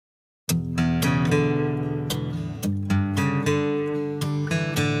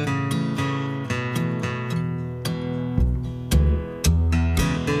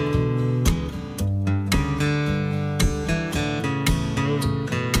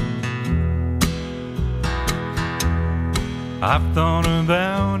I've thought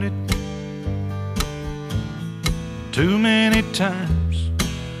about it too many times,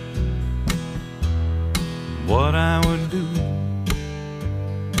 what I would do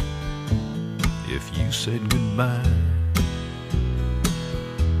if you said goodbye.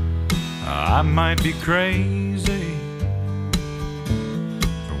 I might be crazy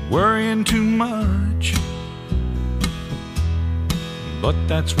for worrying too much, but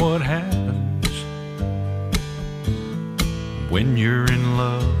that's what happens when you're in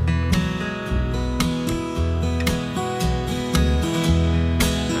love.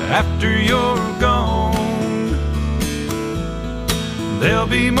 After you're gone, there'll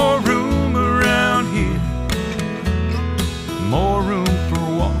be more room around here, more room for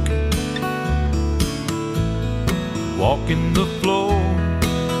walking the floor.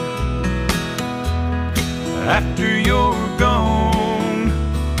 After you're gone,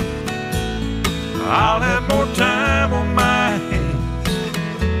 I'll have more time on my hands,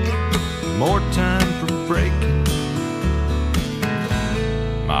 more time for breaking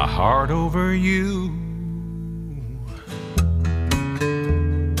my heart over you.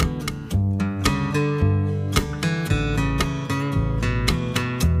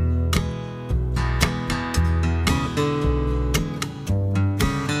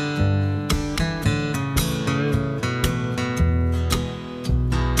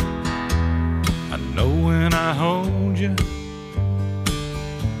 I know when I hold you,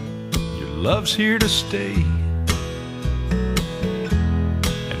 your love's here to stay.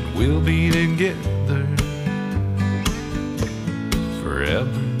 We'll be together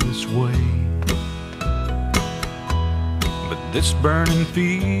forever this way. But this burning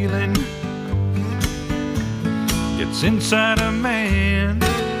feeling gets inside a man,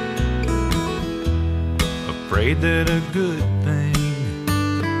 afraid that a good thing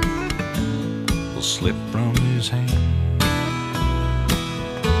will slip from his hand.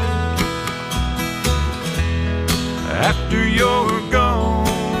 After you're gone,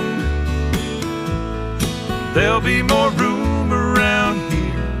 there'll be more room around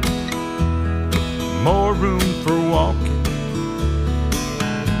here, more room for walking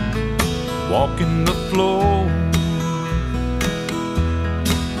the floor.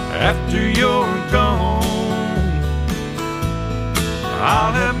 After you're gone,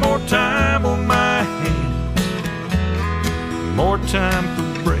 I'll have more time on my hands, more time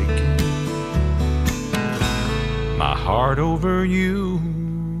for breaking my heart over you.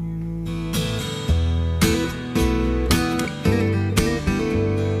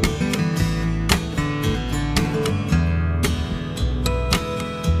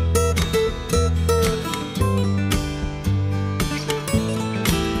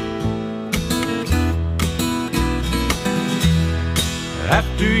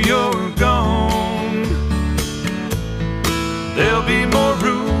 After you're gone, there'll be more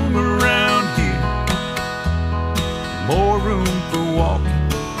room around here, more room for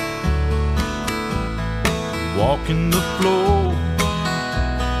walking the floor.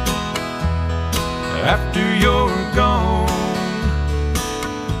 After you're gone,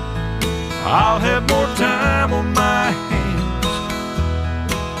 I'll have more time on my hands,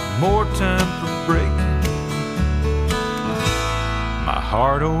 more time for breaking my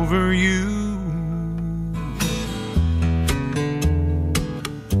heart over you.